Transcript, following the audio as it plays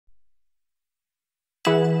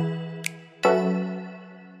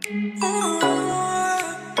Hello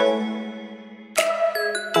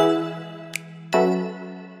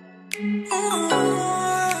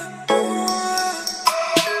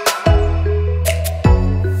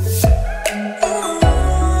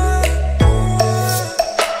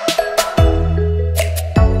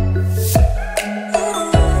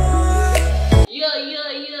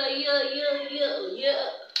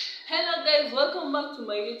guys, welcome back to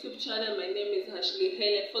my YouTube channel. My name is Ashley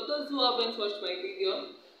Helen. For those who haven't watched my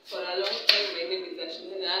video for a long time, my name is Ashley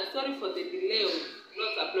Helen. I'm sorry for the delay of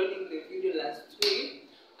not uploading the video last week.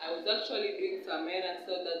 I was actually doing some errands,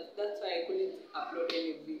 so that's why I couldn't upload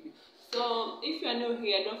any video. So if you're new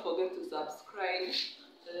here, don't forget to subscribe,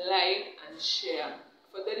 like and share.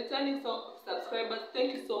 For the returning subscribers,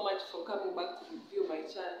 thank you so much for coming back to view my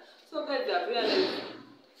channel. So guys, I've realized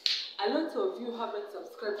a lot of you haven't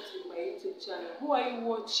subscribed to my YouTube channel. Who are you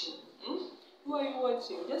watching? Who are you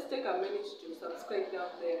watching? Just take a minute to subscribe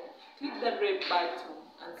down there. Click that red button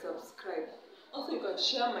and subscribe. Also, you can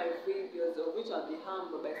share my videos, of which I'll be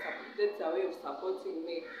humble by that's a way of supporting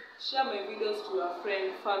me. Share my videos to your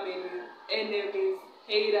friends, family, enemies,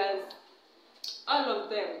 haters, all of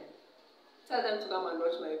them. Tell them to come and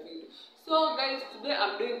watch my video. So guys, today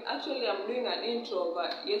I'm doing an intro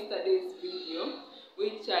of yesterday's video,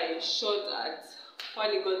 which I shot at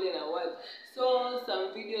Pwani Golden Awards. So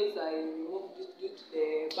some videos I removed due to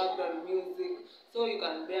the background music, so you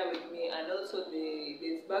can bear with me, and also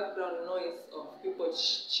there's background noise of people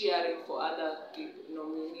cheering for other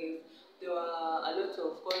nominees. There were a lot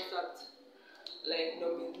of concept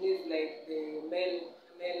nominees, like the male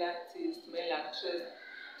artist, male actress,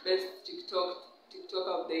 best TikTok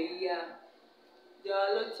of the year. There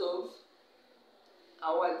are lots of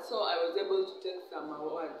awards, so I was able to take some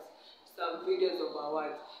awards, some videos of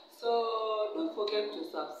awards. So don't forget to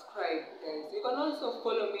subscribe, guys. You can also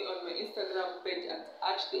follow me on my Instagram page at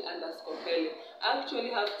Ashley_Helen. I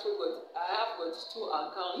actually have got two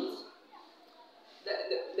accounts.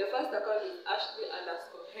 The first account is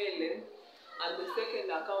Ashley_Helen, and the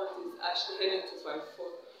second account is AshleyHelen254.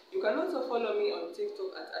 You can also follow me on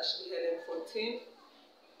TikTok at AshleyHelen14,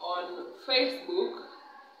 on Facebook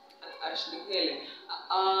at Ashley Helen.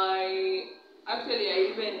 I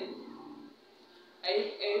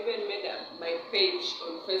even made my page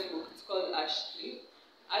on Facebook. It's called Ashley_Helen.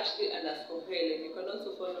 You can also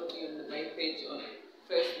follow me on my page on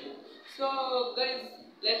Facebook. So guys,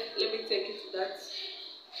 let me take you to that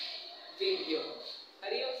video.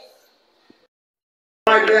 Adios.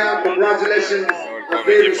 Right there, congratulations.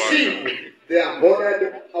 They received their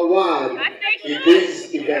honored award in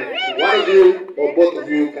this event. One of you or both of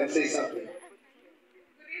you can say something.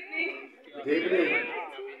 Good evening.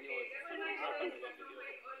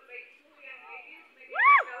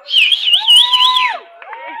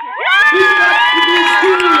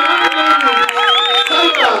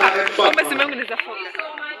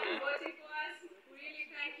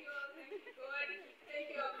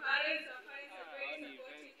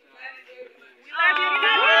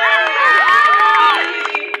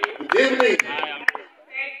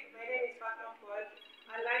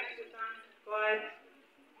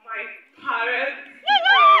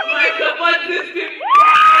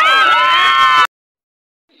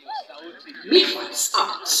 Mifats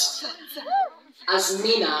Art as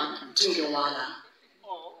Nina Dungewala.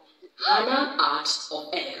 Hannah Art of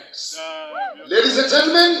Elders. Ladies and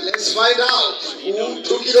gentlemen, let's find out who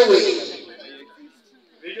took it away.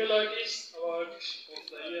 Visual Artist Award of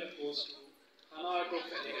the Year goes to Hannah Art of Elders.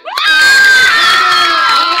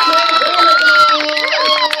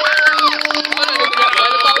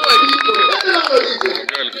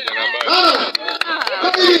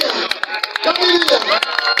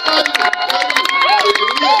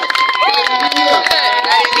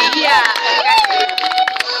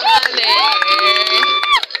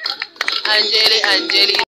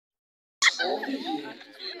 Angeli.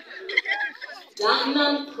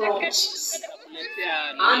 Dahnan Properties,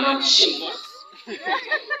 Anam Sheikh,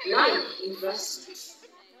 Life Investments,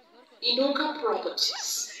 Inuka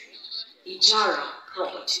Properties, Ijara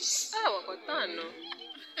Properties.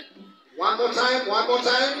 One more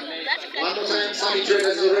time. Sammy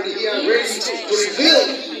Traders is already here, ready to reveal.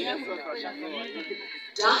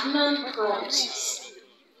 Dahnan Properties,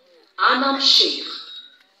 Anam Sheikh,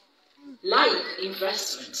 Life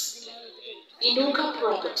Investments, Inuka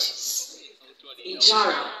Properties,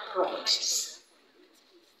 Ijara Properties.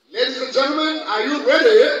 Ladies and gentlemen, are you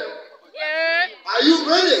ready? Yeah. Are you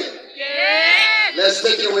ready? Yeah. Let's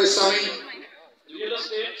take it away, Sammy. Real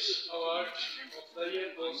Estate Award of the Year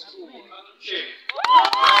goes to Anam Sheikh.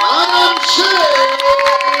 Anam Sheikh!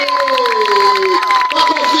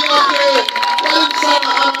 Makofi yake. Karibu sana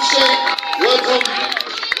Anam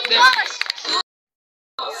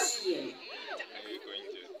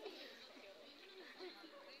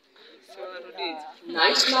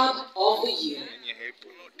of the year,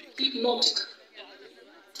 hypnotic,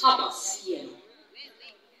 tapas yellow.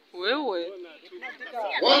 Wewe.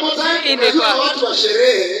 One more time. Ile kwa Watu wa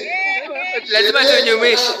sherehe lazima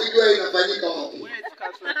tunyumeshe. Kujua inafanyika wapi.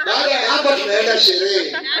 Baada ya hapa tunaenda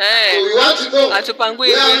sherehe. So we want to go. Atupangue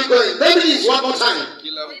Where are we going? Ladies, one more time.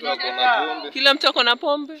 Kila mtu ako na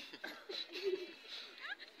pombe.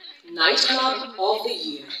 Nightclub of the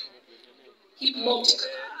year, hypnotic,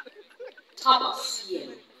 tapas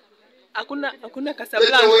yellow. Hakuna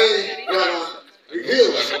Casablanca.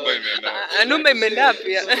 Anumba imeenda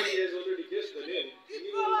pia.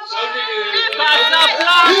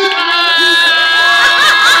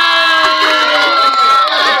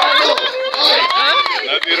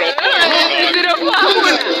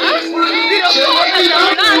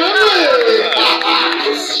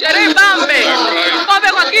 Sherehe bambe. Pombe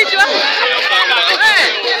kwa kichwa.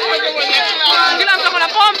 Kila mtu ana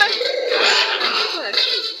pombe.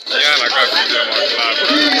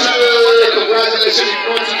 Congratulations,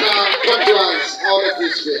 Nautica, out of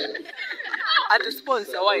this way. At the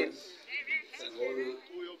sponsor wine.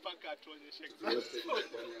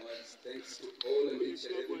 Thanks to all and each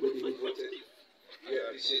and everybody who voted. We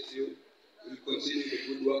appreciate you. We'll continue the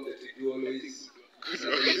good work that we do always. Welcome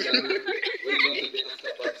to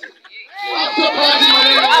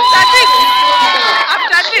the after party.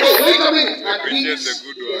 After this. Wait a minute. Appreciate the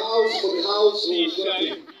good work. For the house, so we're going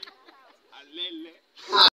to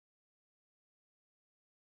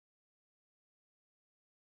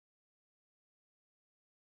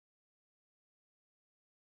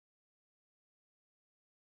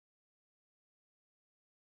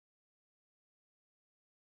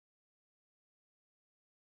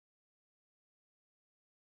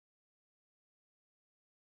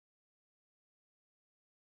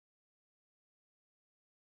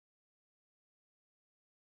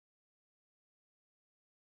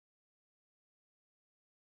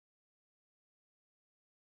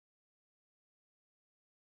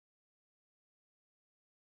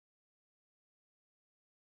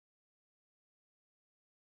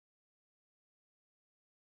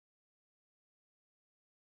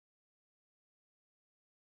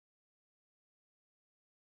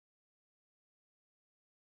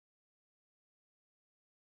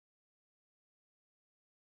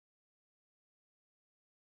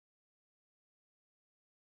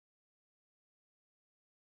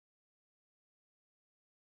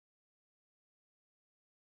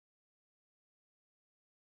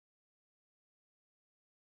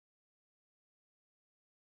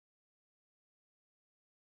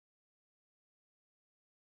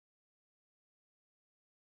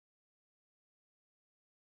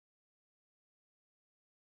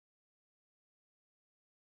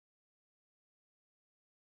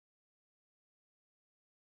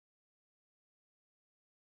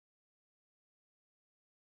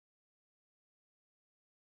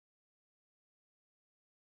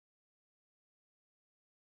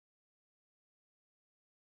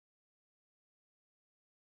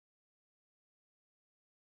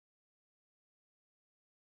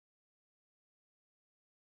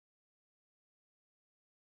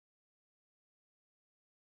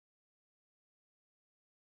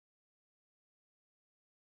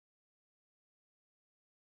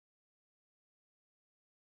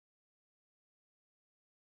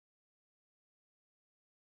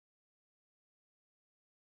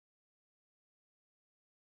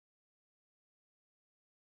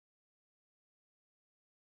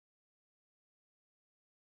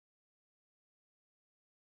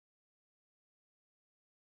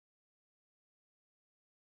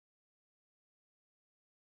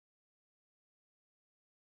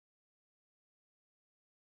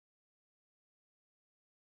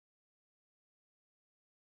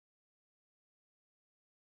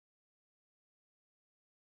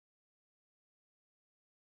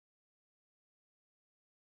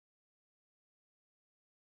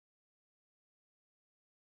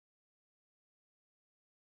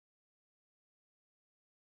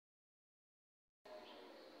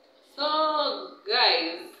So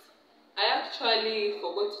guys, I actually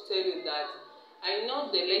forgot to tell you that I know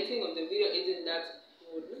the lighting of the video isn't that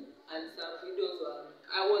good, and some videos were.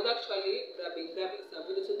 I was actually grabbing some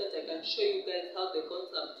videos so that I can show you guys how the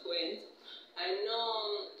concept went. I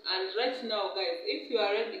know, and right now guys, if you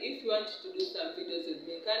are ready, if you want to do some videos with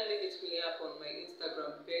me, kindly hit me up on my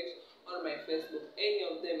Instagram page or my Facebook. Any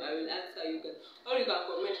of them, I will answer you guys, or you can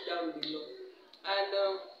comment down below.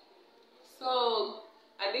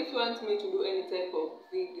 And if you want me to do any type of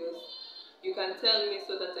videos, you can tell me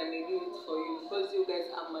so that I may do it for you, because you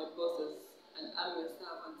guys are my bosses and I'm your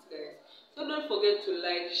servants, guys. So don't forget to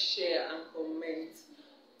like, share and comment.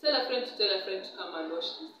 Tell a friend friend to tell a friend to come and watch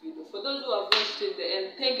this video. For those who have watched till the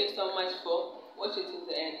end, thank you so much for watching till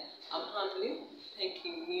the end. I'm humbly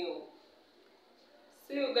thanking you.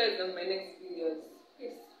 See you guys on my next videos.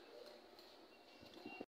 Peace.